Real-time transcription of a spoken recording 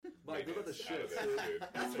What about the shit?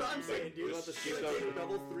 That's what I'm saying, dude. What about the shit?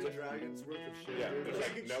 Double 3 dragons worth of shit. Yeah, there's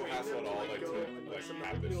like no hassle at all, like to like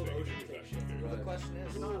have this thing in possession, dude. The question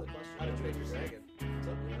is, how to trade your dragon.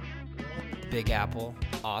 Big Apple,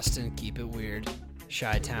 Austin, keep it weird,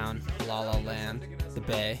 Chi-Town, La La Land, the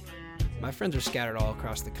Bay. My friends are scattered all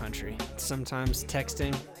across the country. Sometimes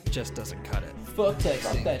texting just doesn't cut it. Fuck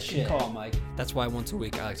texting. That shit. Call Mike. That's why once a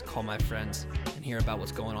week I like to call my friends and hear about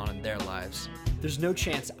what's going on in their lives. There's no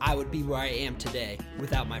chance I would be where I am today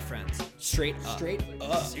without my friends. Straight up. Straight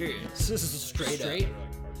up. Serious. This is straight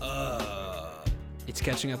up. It's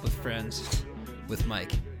Catching Up with Friends with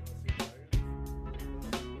Mike.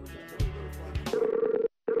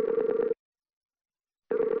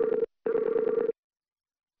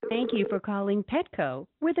 Thank you for calling Petco,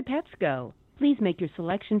 where the pets go. Please make your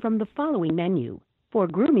selection from the following menu. For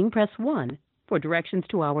grooming, press 1. For directions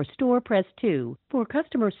to our store, press 2. For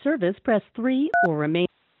customer service, press 3 or remain.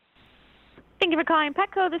 Thank you for calling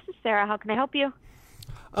Petco. This is Sarah. How can I help you?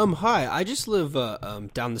 Hi. I just live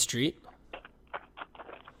down the street.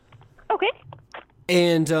 Okay.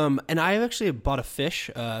 And I actually bought a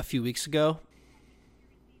fish a few weeks ago.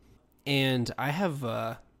 And I have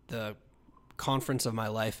the conference of my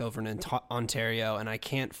life over in Ontario, and I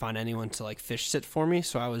can't find anyone to like fish sit for me,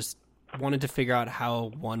 so I wanted to figure out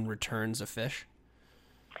how one returns a fish.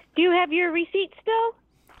 Do you have your receipt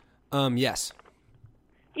still? Yes.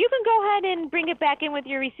 You can go ahead and bring it back in with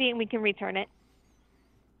your receipt and we can return it.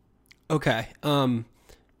 Okay.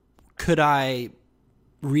 Could I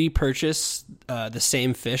repurchase the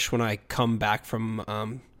same fish when I come back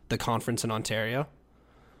from the conference in Ontario?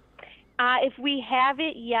 If we have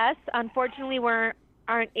it, yes. Unfortunately, we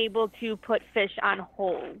aren't able to put fish on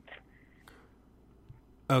hold.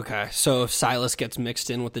 Okay, so if Silas gets mixed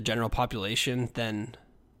in with the general population, then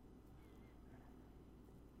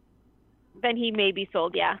he may be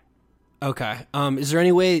sold, yeah. Okay. Is there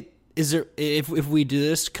any way? If we do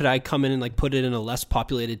this, could I come in and like put it in a less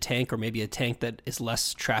populated tank, or maybe a tank that is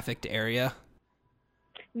less trafficked area?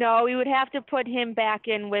 No, we would have to put him back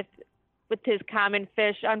in with his common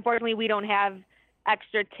fish. Unfortunately, we don't have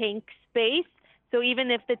extra tank space. So even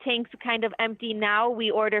if the tank's kind of empty now, we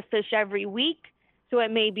order fish every week. So it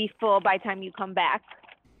may be full by the time you come back.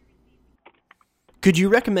 Could you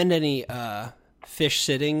recommend any fish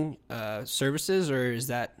sitting services, or is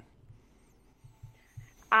that?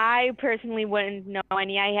 I personally wouldn't know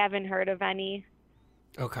any. I haven't heard of any.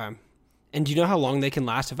 Okay. And do you know how long they can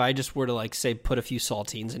last? If I just were to like say put a few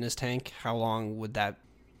saltines in his tank, how long would that?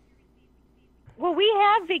 Well, we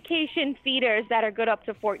have vacation feeders that are good up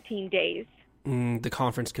to 14 days. The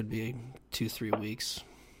conference could be 2-3 weeks.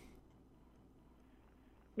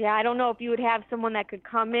 Yeah, I don't know if you would have someone that could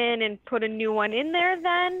come in and put a new one in there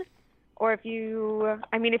then, or if you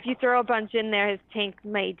throw a bunch in there, his tank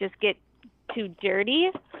may just get too dirty.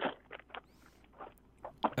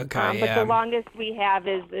 Okay, But the longest we have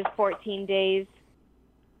is 14 days.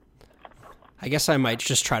 I guess I might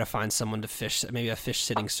just try to find someone to fish, maybe a fish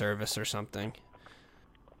sitting service or something.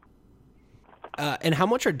 And how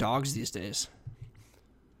much are dogs these days?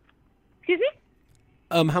 Excuse me?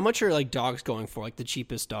 How much are like dogs going for? Like the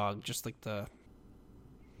cheapest dog, just like the.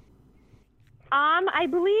 I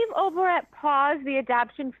believe over at Paws the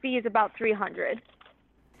adoption fee is about $300.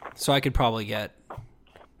 So I could probably get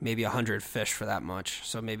maybe 100 fish for that much.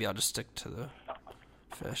 So maybe I'll just stick to the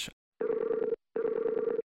fish.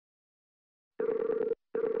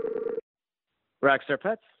 Rockstar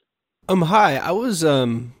Pets. Hi. I was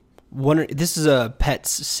wondering. This is a pet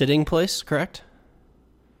sitting place, correct?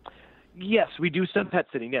 Yes, we do some pet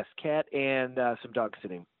sitting. Yes, cat and some dog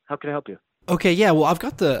sitting. How can I help you? Okay, yeah. Well, I've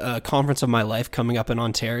got the conference of my life coming up in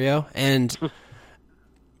Ontario, and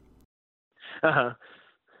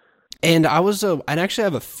and I'd actually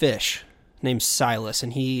have a fish named Silas,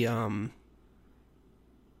 and he Hello.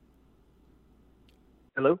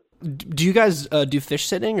 Do you guys do fish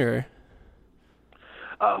sitting or?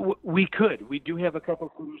 We could. We do have a couple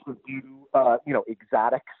of crews that do,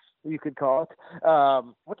 exotics, you could call it.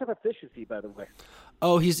 What type of fish is he, by the way?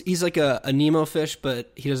 Oh, he's like a Nemo fish,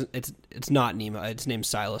 but he doesn't. It's not Nemo. It's named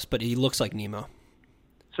Silas, but he looks like Nemo.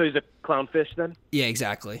 So he's a clownfish then? Yeah,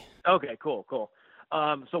 exactly. Okay, cool.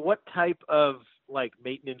 So what type of like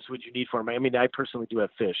maintenance would you need for him? I mean, I personally do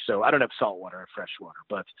have fish, so I don't have saltwater or freshwater,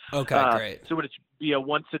 but okay, great. So would it be a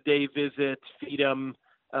once a day visit? Feed him.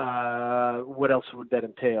 What else would that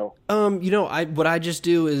entail? What I just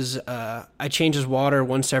do is I change his water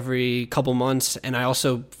once every couple months, and I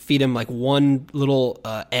also feed him like one little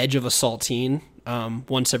edge of a saltine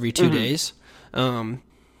once every 2 days.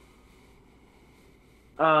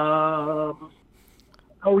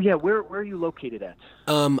 Oh yeah, where are you located at?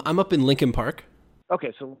 I'm up in Lincoln Park.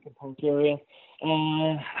 Okay, so Lincoln Park area.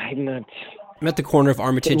 I'm not. I'm at the corner of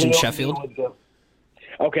Armitage and Sheffield.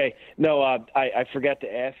 Okay, no, I forgot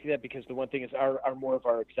to ask you that because the one thing is our more of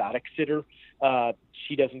our exotic sitter.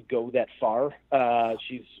 She doesn't go that far.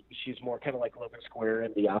 She's more kind of like Logan Square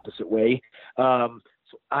in the opposite way. So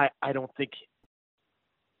I don't think.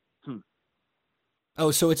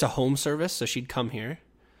 Oh, so it's a home service, so she'd come here?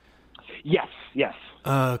 Yes.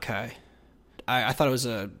 Okay. I thought it was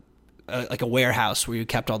like a warehouse where you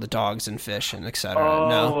kept all the dogs and fish and et cetera. Oh,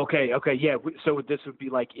 no? okay, yeah. So this would be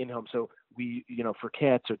like in-home. So we, for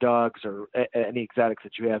cats or dogs or any exotics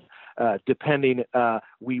that you have, depending,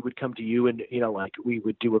 we would come to you and, like we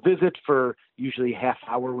would do a visit for usually half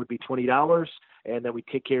hour would be $20. And then we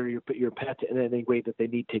take care of your pet in any way that they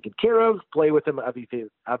need taken care of, play with them.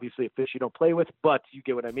 Obviously a fish you don't play with, but you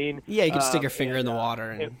get what I mean? Yeah, you can stick your finger in the water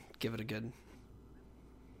and give it a good...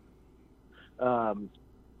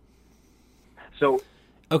 So,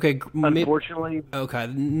 okay, unfortunately... Okay.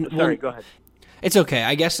 Sorry, go ahead. It's okay.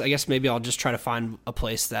 I guess maybe I'll just try to find a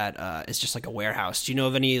place that is just like a warehouse. Do you know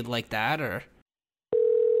of any like that, or?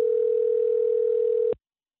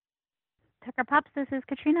 Tucker Pups, this is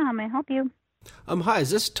Katrina. How may I help you? Hi,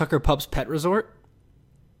 is this Tucker Pups Pet Resort?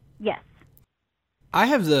 Yes. I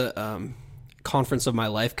have the conference of my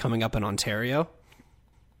life coming up in Ontario.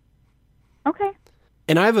 Okay.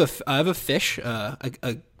 And I have a fish,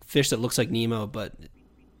 a fish that looks like Nemo, but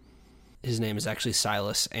his name is actually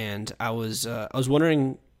Silas. And I was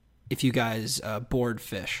wondering if you guys board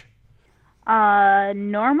fish.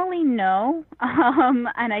 Normally no,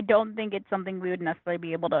 and I don't think it's something we would necessarily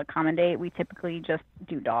be able to accommodate. We typically just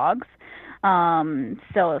do dogs.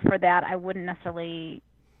 So for that, I wouldn't necessarily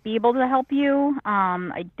be able to help you.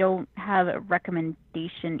 I don't have a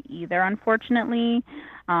recommendation either, unfortunately.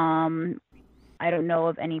 I don't know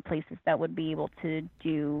of any places that would be able to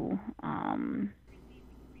do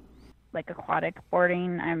like aquatic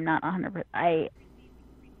boarding. I'm not 100%.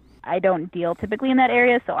 I don't deal typically in that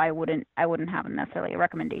area, so I wouldn't have necessarily a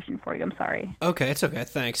recommendation for you. I'm sorry. Okay, it's okay.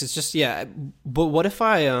 Thanks. It's just but what if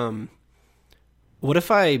I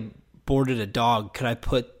boarded a dog? Could I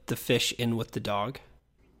put the fish in with the dog?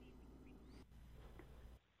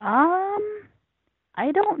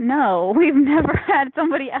 I don't know. We've never had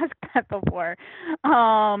somebody ask that before.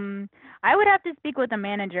 I would have to speak with the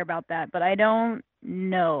manager about that, but I don't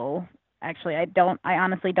know. Actually, I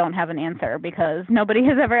honestly don't have an answer because nobody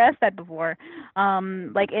has ever asked that before.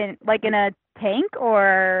 Like in a tank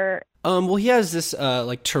or. Well, he has this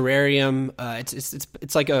like terrarium.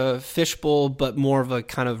 It's like a fishbowl, but more of a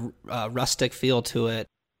kind of rustic feel to it.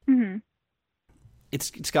 Mm-hmm.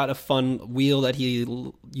 It's got a fun wheel that he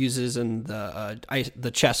uses and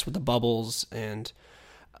the chest with the bubbles. And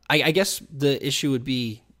I guess the issue would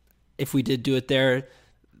be if we did do it there,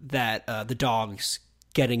 that the dog's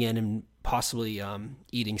getting in and possibly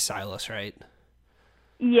eating Silas, right?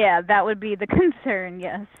 Yeah, that would be the concern,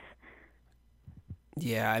 yes.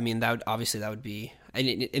 Yeah, I mean, that would be...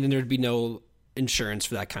 And there'd be no insurance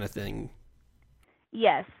for that kind of thing.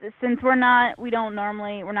 Yes, since we're not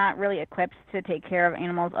really equipped to take care of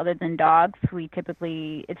animals other than dogs. We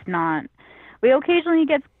occasionally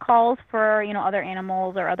get calls for, other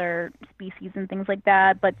animals or other species and things like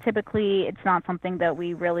that, but typically it's not something that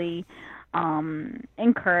we really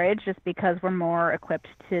encourage just because we're more equipped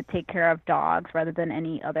to take care of dogs rather than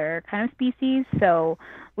any other kind of species. So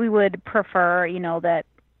we would prefer, that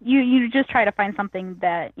you just try to find something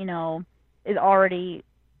that, is already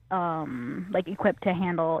like equipped to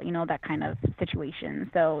handle, that kind of situation.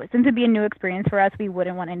 So since it'd be a new experience for us, we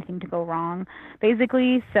wouldn't want anything to go wrong,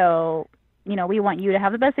 basically. So, we want you to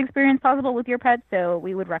have the best experience possible with your pet, so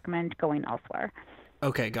we would recommend going elsewhere.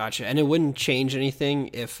 Okay, gotcha. And it wouldn't change anything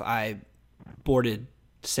if I boarded,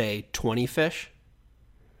 say, 20 fish?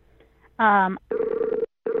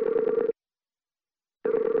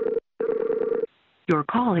 Your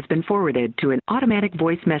call has been forwarded to an automatic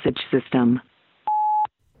voice message system.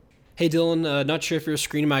 Hey, Dylan, not sure if you're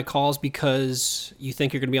screening my calls because you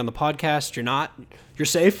think you're going to be on the podcast. You're not. You're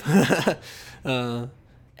safe.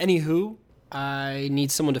 Anywho, I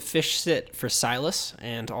need someone to fish sit for Silas,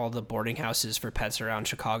 and all the boarding houses for pets around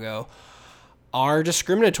Chicago are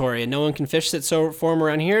discriminatory, and no one can fish sit for him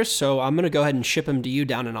around here, so I'm going to go ahead and ship him to you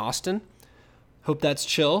down in Austin. Hope that's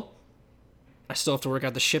chill. I still have to work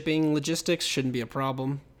out the shipping logistics. Shouldn't be a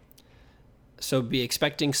problem. So be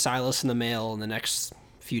expecting Silas in the mail in the next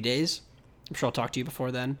few days. I'm sure I'll talk to you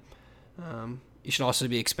before then. You should also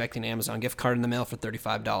be expecting an Amazon gift card in the mail for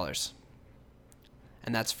 $35.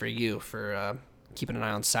 And that's for you, for keeping an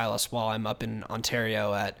eye on Silas while I'm up in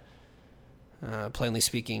Ontario at Plainly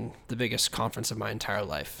speaking, the biggest conference of my entire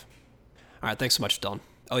life. All right, thanks so much, Dylan.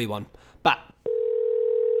 Oh, you won. Bye.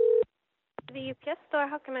 The UPS store,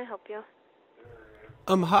 how can I help you?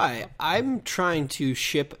 Hi. I'm trying to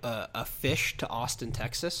ship a fish to Austin,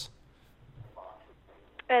 Texas.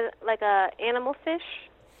 Like a animal fish?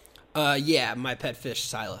 Yeah, my pet fish,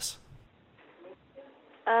 Silas.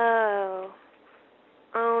 Oh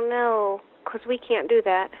no, 'cause we can't do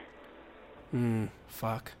that.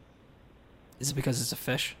 Fuck. Is it because it's a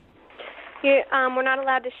fish? We're not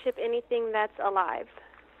allowed to ship anything that's alive.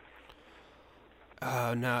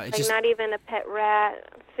 Oh, no, it's like just... not even a pet rat,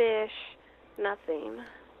 fish, nothing.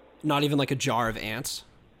 Not even like a jar of ants?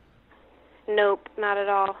 Nope, not at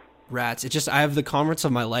all. Rats. It's just, I have the conference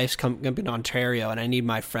of my life coming up in Ontario, and I need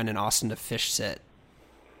my friend in Austin to fish sit.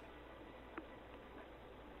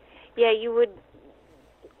 Yeah,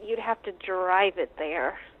 you'd have to drive it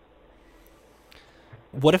there.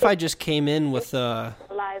 What if I just came in with a...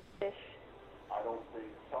 Live fish.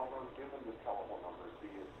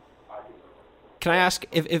 Can I ask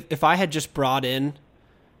if I had just brought in...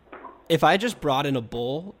 If I just brought in a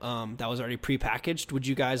bowl that was already prepackaged, would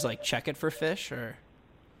you guys, like, check it for fish, or...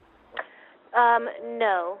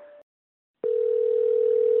 No.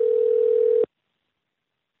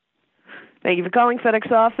 Thank you for calling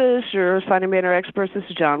FedEx office. Your signing banner experts. This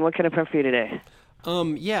is John. What can I prep for you today?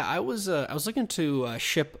 Yeah, I was looking to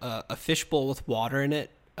ship a fish bowl with water in it,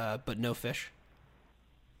 but no fish.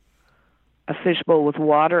 A fish bowl with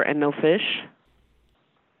water and no fish?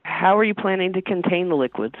 How are you planning to contain the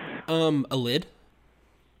liquids? A lid.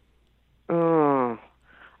 Oh,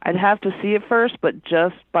 I'd have to see it first, but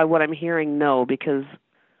just by what I'm hearing, no, because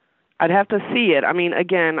I'd have to see it. I mean,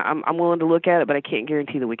 again, I'm willing to look at it, but I can't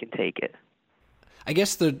guarantee that we can take it. I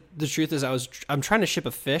guess the truth is I'm trying to ship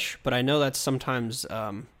a fish, but I know that's sometimes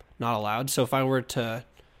not allowed. So if I were to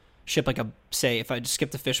ship if I just skip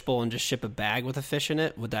the fish bowl and just ship a bag with a fish in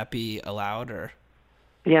it, would that be allowed, or?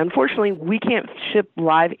 Yeah, unfortunately, we can't ship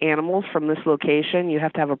live animals from this location. You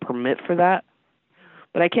have to have a permit for that.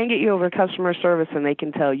 But I can get you over to customer service, and they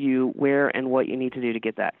can tell you where and what you need to do to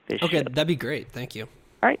get that fish Okay, shipped. that'd be great. Thank you.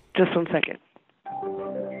 All right, just 1 second.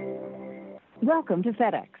 Welcome to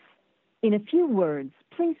FedEx. In a few words,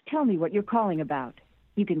 please tell me what you're calling about.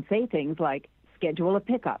 You can say things like, schedule a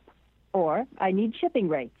pickup, or I need shipping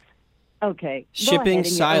rates. Okay. Shipping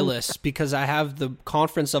Silas, because I have the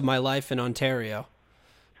conference of my life in Ontario.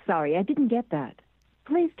 Sorry, I didn't get that.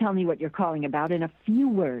 Please tell me what you're calling about in a few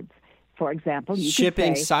words. For example, you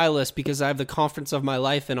Shipping could say, Silas, because I have the conference of my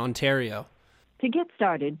life in Ontario. to get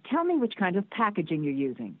started, tell me which kind of packaging you're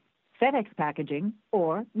using. FedEx packaging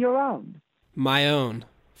or your own. My own.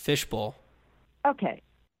 Fishbowl. Okay.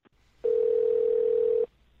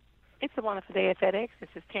 It's a wonderful day at FedEx. This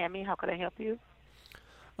is Tammy. How can I help you?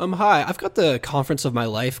 Hi. I've got the conference of my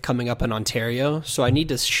life coming up in Ontario, so I need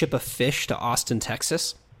to ship a fish to Austin,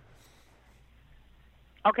 Texas.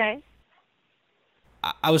 Okay.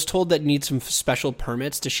 I was told that you need some special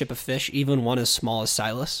permits to ship a fish, even one as small as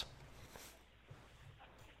Silas.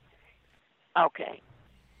 Okay.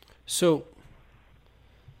 So...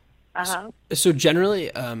 Uh-huh. So generally,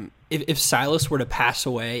 if Silas were to pass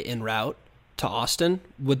away en route to Austin,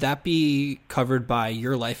 would that be covered by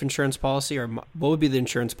your life insurance policy, or what would be the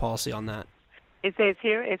insurance policy on that? It says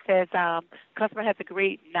here, customer has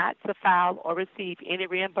agreed not to file or receive any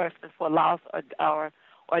reimbursement for loss or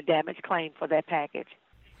damage claim for that package.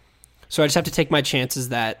 So I just have to take my chances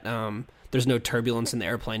that there's no turbulence in the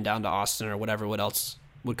airplane down to Austin or whatever what else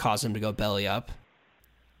would cause him to go belly up.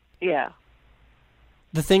 Yeah.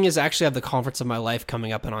 The thing is, I actually have the conference of my life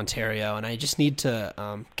coming up in Ontario, and I just need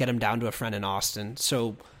to get him down to a friend in Austin.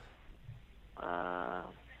 So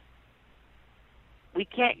we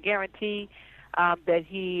can't guarantee that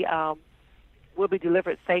he will be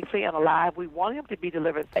delivered safely and alive. We want him to be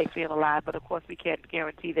delivered safely and alive, but of course we can't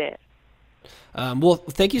guarantee that. Well,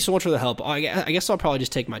 thank you so much for the help. I guess I'll probably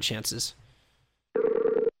just take my chances.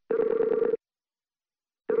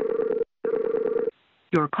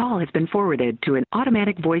 Your call has been forwarded to an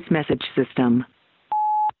automatic voice message system.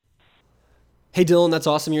 Hey, Dylan, that's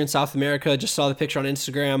awesome. You're in South America. Just saw the picture on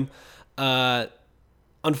Instagram.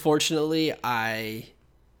 Unfortunately, I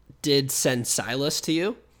did send Silas to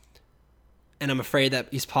you, and I'm afraid that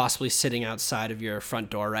he's possibly sitting outside of your front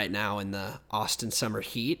door right now in the Austin summer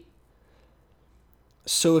heat.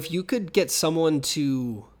 So if you could get someone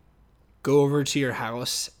to go over to your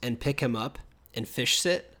house and pick him up and fish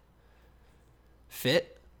fit,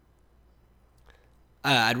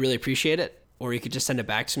 I'd really appreciate it. Or you could just send it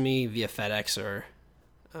back to me via FedEx or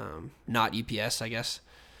not UPS, I guess.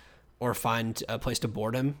 Or find a place to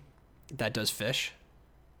board him that does fish.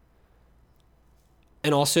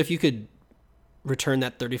 And also, if you could return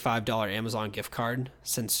that $35 Amazon gift card,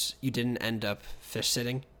 since you didn't end up fish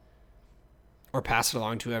sitting, or pass it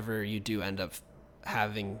along to whoever you do end up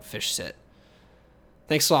having fish sit.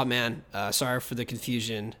 Thanks a lot, man. Sorry for the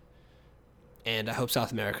confusion, and I hope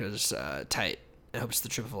South America is tight. I hope it's the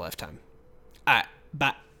trip of a lifetime. All right,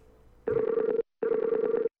 bye.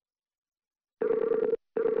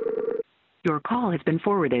 Your call has been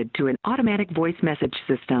forwarded to an automatic voice message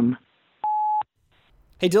system.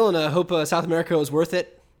 Hey, Dylan, I hope South America was worth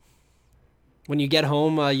it. When you get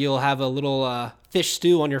home, you'll have a little fish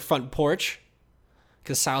stew on your front porch,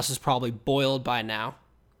 because Silas is probably boiled by now.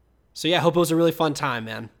 So yeah, I hope it was a really fun time,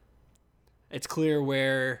 man. It's clear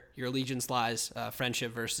where your allegiance lies,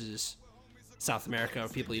 friendship versus South America, or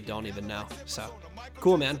people you don't even know. So,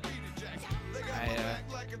 cool, man. I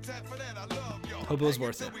hope it was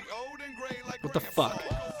worth it. What the fuck?